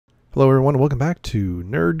Hello everyone, welcome back to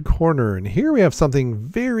Nerd Corner, and here we have something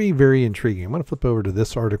very, very intriguing. I'm going to flip over to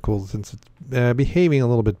this article since it's behaving a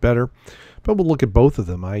little bit better, but we'll look at both of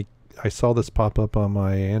them. I saw this pop up on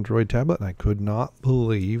my Android tablet, and I could not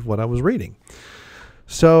believe what I was reading.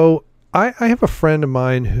 So I have a friend of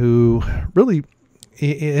mine who really,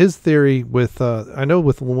 his theory with, I know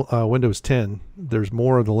with Windows 10, there's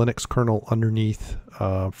more of the Linux kernel underneath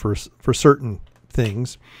for certain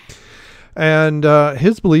things. And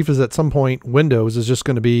his belief is at some point Windows is just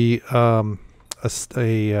going to be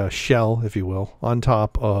a shell, if you will, on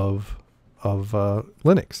top of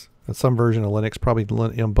Linux. Some version of Linux, probably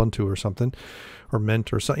Ubuntu or something, or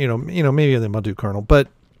Mint or something. You know, maybe the Ubuntu kernel. But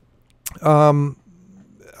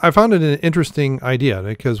I found it an interesting idea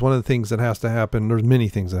because one of the things that has to happen, there's many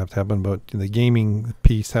things that have to happen, but the gaming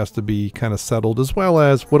piece has to be kind of settled, as well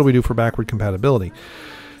as what do we do for backward compatibility.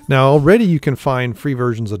 Now, already you can find free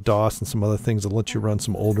versions of DOS and some other things that let you run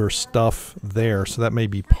some older stuff there. So that may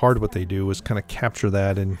be part of what they do, is kind of capture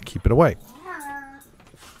that and keep it away.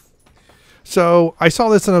 So I saw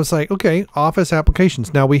this and I was like, okay, Office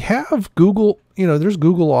applications. Now we have Google, there's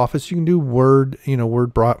Google Office. You can do Word,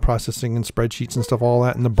 word processing and spreadsheets and stuff, all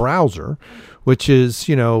that in the browser, which is,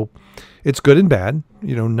 it's good and bad.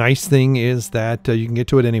 Nice thing is that you can get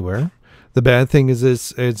to it anywhere. The bad thing is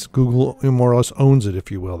it's Google more or less owns it,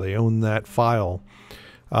 if you will. They own that file.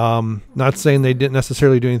 Not saying they didn't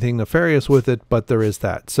necessarily do anything nefarious with it, but there is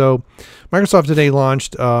that. So Microsoft today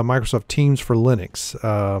launched Microsoft Teams for Linux.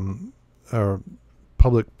 Or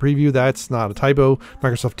public preview. That's not a typo.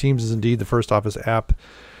 Microsoft Teams is indeed the first Office app.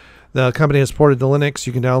 The company has ported to Linux.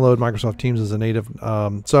 You can download Microsoft Teams as a native.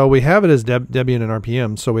 So we have it as Debian and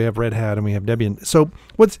RPM. So we have Red Hat and we have Debian. So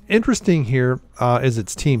what's interesting here is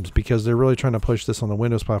it's Teams, because they're really trying to push this on the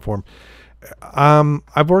Windows platform.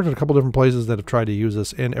 I've worked at a couple different places that have tried to use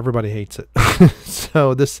this, and everybody hates it.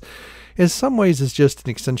 So this, in some ways, is just an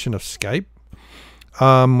extension of Skype.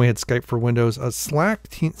 We had Skype for Windows. Slack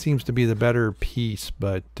seems to be the better piece,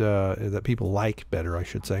 but that people like better, I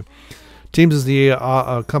should say. Teams is the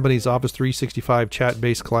company's Office 365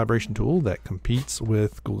 chat-based collaboration tool that competes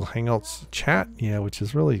with Google Hangouts chat, which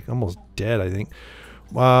is really almost dead, I think.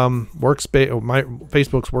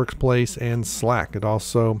 Facebook's Workplace and Slack. It's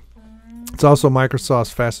also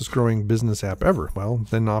Microsoft's fastest-growing business app ever. Well,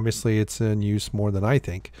 then obviously it's in use more than I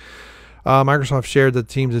think. Microsoft shared that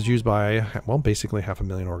Teams is used by, basically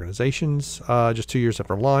 500,000 organizations just 2 years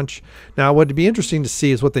after launch. Now, what would be interesting to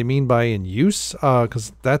see is what they mean by in use,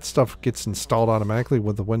 because that stuff gets installed automatically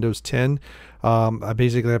with the Windows 10. I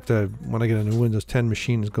basically have to, when I get a new Windows 10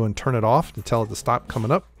 machine, go and turn it off to tell it to stop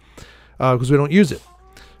coming up because we don't use it.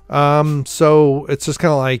 So it's just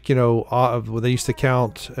kind of like, they used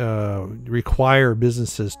to require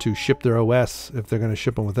businesses to ship their OS if they're going to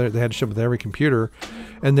ship them they had to ship with every computer.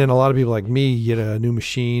 And then a lot of people like me get a new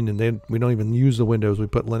machine and we don't even use the Windows. We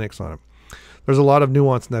put Linux on it. There's a lot of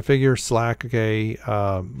nuance in that figure. Slack,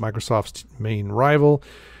 Microsoft's main rival,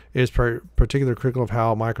 is particularly critical of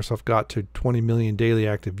how Microsoft got to 20 million daily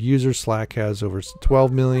active users. Slack has over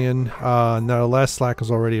 12 million. Nonetheless, Slack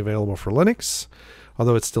is already available for Linux,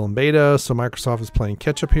 although it's still in beta, so Microsoft is playing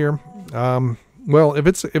catch up here. Well, if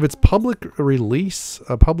it's public release,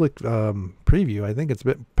 a public preview, I think it's a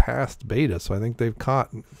bit past beta, so I think they've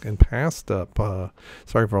caught and passed up.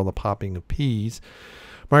 Sorry for all the popping of P's.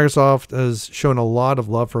 Microsoft has shown a lot of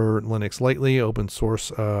love for Linux lately. Open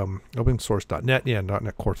source.net,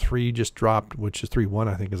 .NET Core 3 just dropped, which is 3.1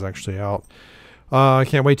 I think is actually out. I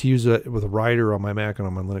can't wait to use it with a writer on my Mac and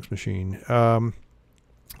on my Linux machine.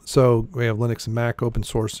 So we have Linux and Mac open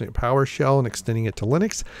source PowerShell and extending it to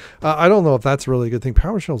Linux. I don't know if that's a really good thing.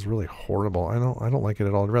 PowerShell is really horrible. I don't like it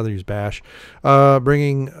at all. I'd rather use Bash.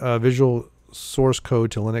 Bringing Visual source code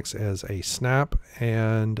to Linux as a snap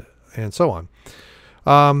and so on.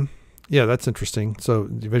 Yeah, that's interesting. So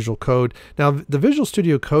the Visual Code. Now the Visual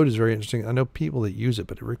Studio Code is very interesting. I know people that use it,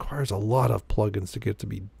 but it requires a lot of plugins to get it to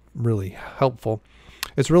be really helpful.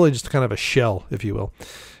 It's really just kind of a shell, if you will.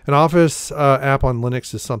 An Office app on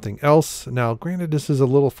Linux is something else. Now, granted, this is a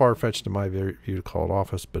little far-fetched in my view to call it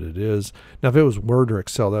Office, but it is. Now, if it was Word or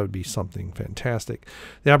Excel, that would be something fantastic.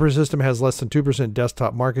 The operating system has less than 2%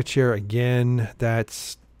 desktop market share. Again,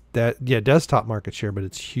 desktop market share, but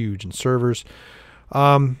it's huge in servers.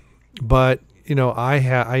 But I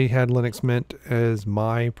had Linux Mint as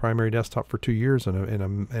my primary desktop for 2 years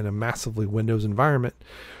in a massively Windows environment.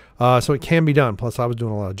 So it can be done. Plus, I was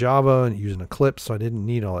doing a lot of Java and using Eclipse, so I didn't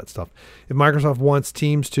need all that stuff. If Microsoft wants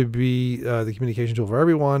Teams to be the communication tool for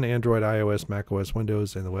everyone, Android, iOS, macOS,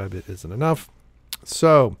 Windows, and the web, it isn't enough.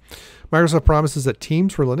 So Microsoft promises that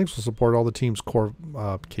Teams for Linux will support all the Teams core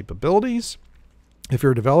capabilities. If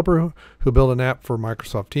you're a developer who built an app for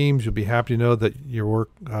Microsoft Teams, you'll be happy to know that your work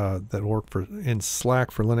in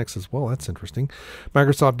Slack for Linux as well. That's interesting.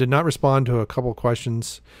 Microsoft did not respond to a couple of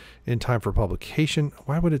questions in time for publication.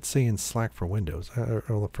 Why would it say in Slack for Windows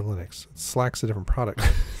or for Linux? Slack's a different product.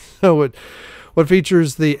 So what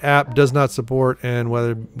features the app does not support, and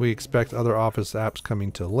whether we expect other Office apps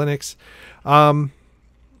coming to Linux.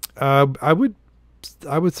 I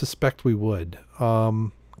would suspect we would.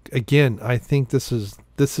 Again, I think this is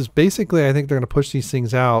basically, I think they're going to push these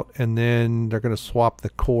things out, and then they're going to swap the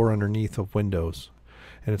core underneath of Windows,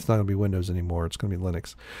 and it's not going to be Windows anymore. It's going to be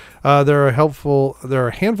Linux. There are a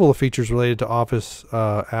handful of features related to Office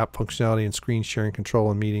app functionality and screen sharing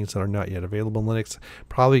control in meetings that are not yet available in Linux.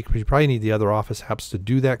 You probably need the other Office apps to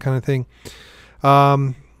do that kind of thing.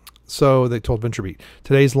 So they told VentureBeat.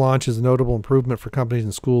 Today's launch is a notable improvement for companies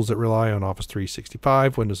and schools that rely on Office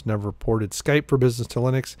 365. Windows never ported Skype for Business to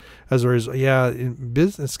Linux. As a result,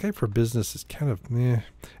 Skype for Business is kind of meh.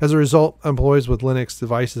 As a result, employees with Linux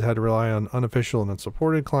devices had to rely on unofficial and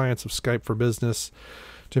unsupported clients of Skype for Business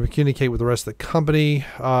to communicate with the rest of the company.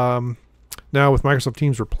 Now, with Microsoft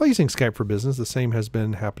Teams replacing Skype for Business, the same has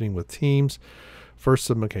been happening with Teams.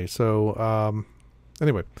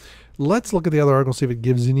 Anyway, let's look at the other article, see if it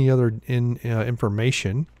gives any other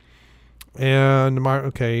information. And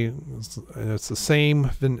it's the same.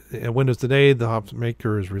 Windows today, the Hop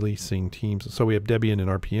maker is releasing Teams. So we have Debian and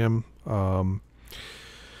RPM.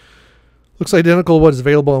 Looks identical to what is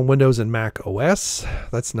available on Windows and Mac OS.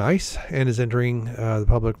 That's nice, and is entering the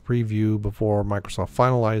public preview before Microsoft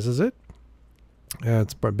finalizes it.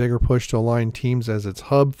 It's a bigger push to align Teams as its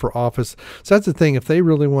hub for Office. So that's the thing. If they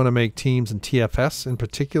really want to make Teams and TFS in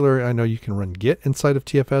particular, I know you can run Git inside of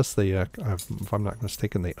TFS. They, if I'm not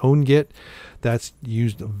mistaken, they own Git. That's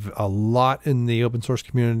used a lot in the open source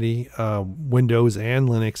community, Windows and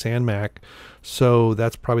Linux and Mac. So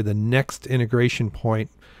that's probably the next integration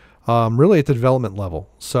point. Really at the development level.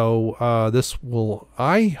 So this will,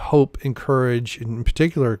 I hope, encourage, in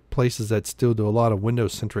particular, places that still do a lot of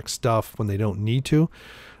Windows-centric stuff when they don't need to.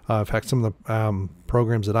 In fact, some of the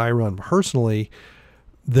programs that I run personally,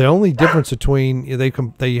 the only difference between,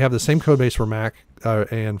 they have the same code base for Mac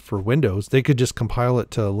and for Windows. They could just compile it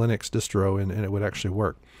to Linux distro and it would actually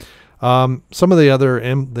work. Some of the other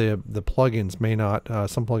the plugins may not.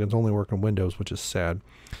 Some plugins only work on Windows, which is sad.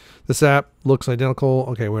 This app looks identical.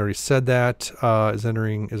 Okay, we already said that.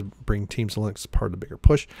 Is bringing Teams to Linux as part of the bigger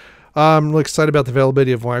push. I'm really excited about the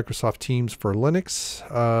availability of Microsoft Teams for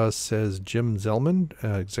Linux, says Jim Zellman,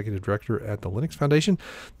 Executive Director at the Linux Foundation.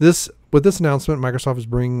 With this announcement, Microsoft is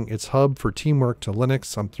bringing its hub for teamwork to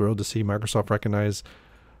Linux. I'm thrilled to see Microsoft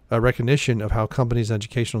recognition of how companies and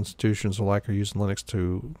educational institutions alike are using Linux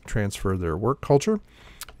to transfer their work culture.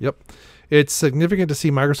 Yep. It's significant to see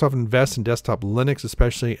Microsoft invest in desktop Linux,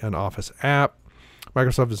 especially an Office app.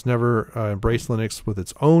 Microsoft has never embraced Linux with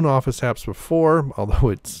its own Office apps before, although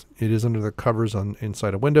it is under the covers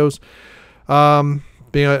inside of Windows. For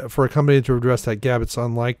a company to address that gap, it's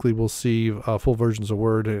unlikely we'll see full versions of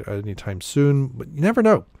Word anytime soon, but you never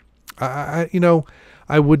know.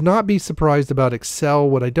 I would not be surprised about Excel.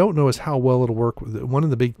 What I don't know is how well it'll work with one of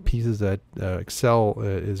the big pieces that Excel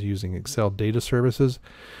is using Excel data services.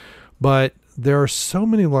 But there are so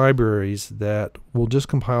many libraries that will just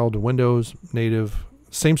compile to Windows native,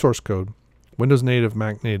 same source code, Windows native,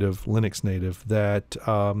 Mac native, Linux native, that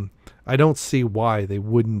I don't see why they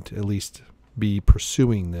wouldn't at least be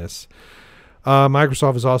pursuing this.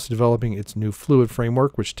 Microsoft is also developing its new Fluid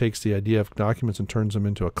framework, which takes the idea of documents and turns them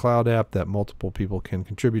into a cloud app that multiple people can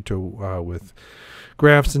contribute to with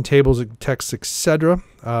graphs and tables, text, etc.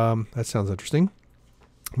 That sounds interesting.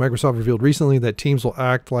 Microsoft revealed recently that Teams will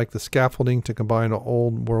act like the scaffolding to combine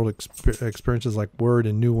old world experiences like Word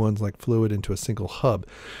and new ones like Fluid into a single hub.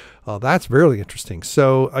 That's really interesting.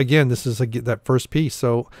 So again, this is that first piece.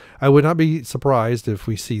 So I would not be surprised if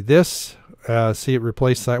we see this, see it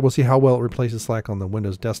replace Slack. We'll see how well it replaces Slack on the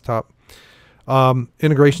Windows desktop.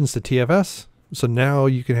 Integrations to TFS. So now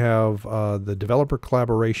you can have the developer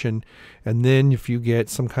collaboration, and then if you get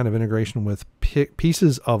some kind of integration with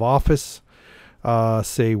pieces of Office,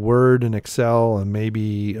 say Word and Excel and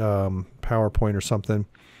maybe PowerPoint or something,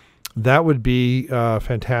 that would be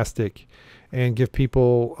fantastic, and give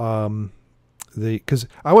people because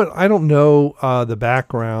I don't know the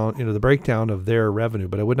background, the breakdown of their revenue,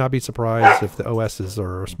 but I would not be surprised if the OSs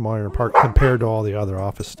are a smaller part compared to all the other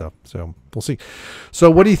Office stuff. So we'll see. So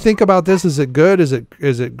what do you think about this? Is it good? Is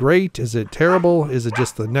it great? Is it terrible? Is it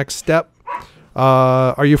just the next step?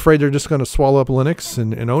 Are you afraid they're just going to swallow up Linux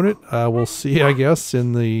and own it? We'll see, I guess,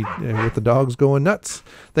 in the with the dogs going nuts.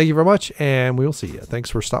 Thank you very much, and we will see you. Thanks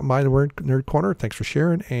for stopping by the Nerd Corner. Thanks for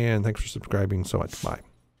sharing, and thanks for subscribing so much. Bye.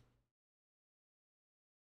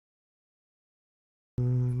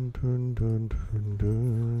 Dun, dun, dun,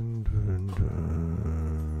 dun, dun, dun.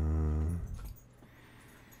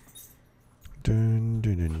 Dun,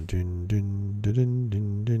 dun, dun, dun, dun, dun,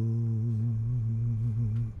 dun, dun.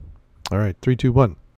 All right, 3, 2, 1.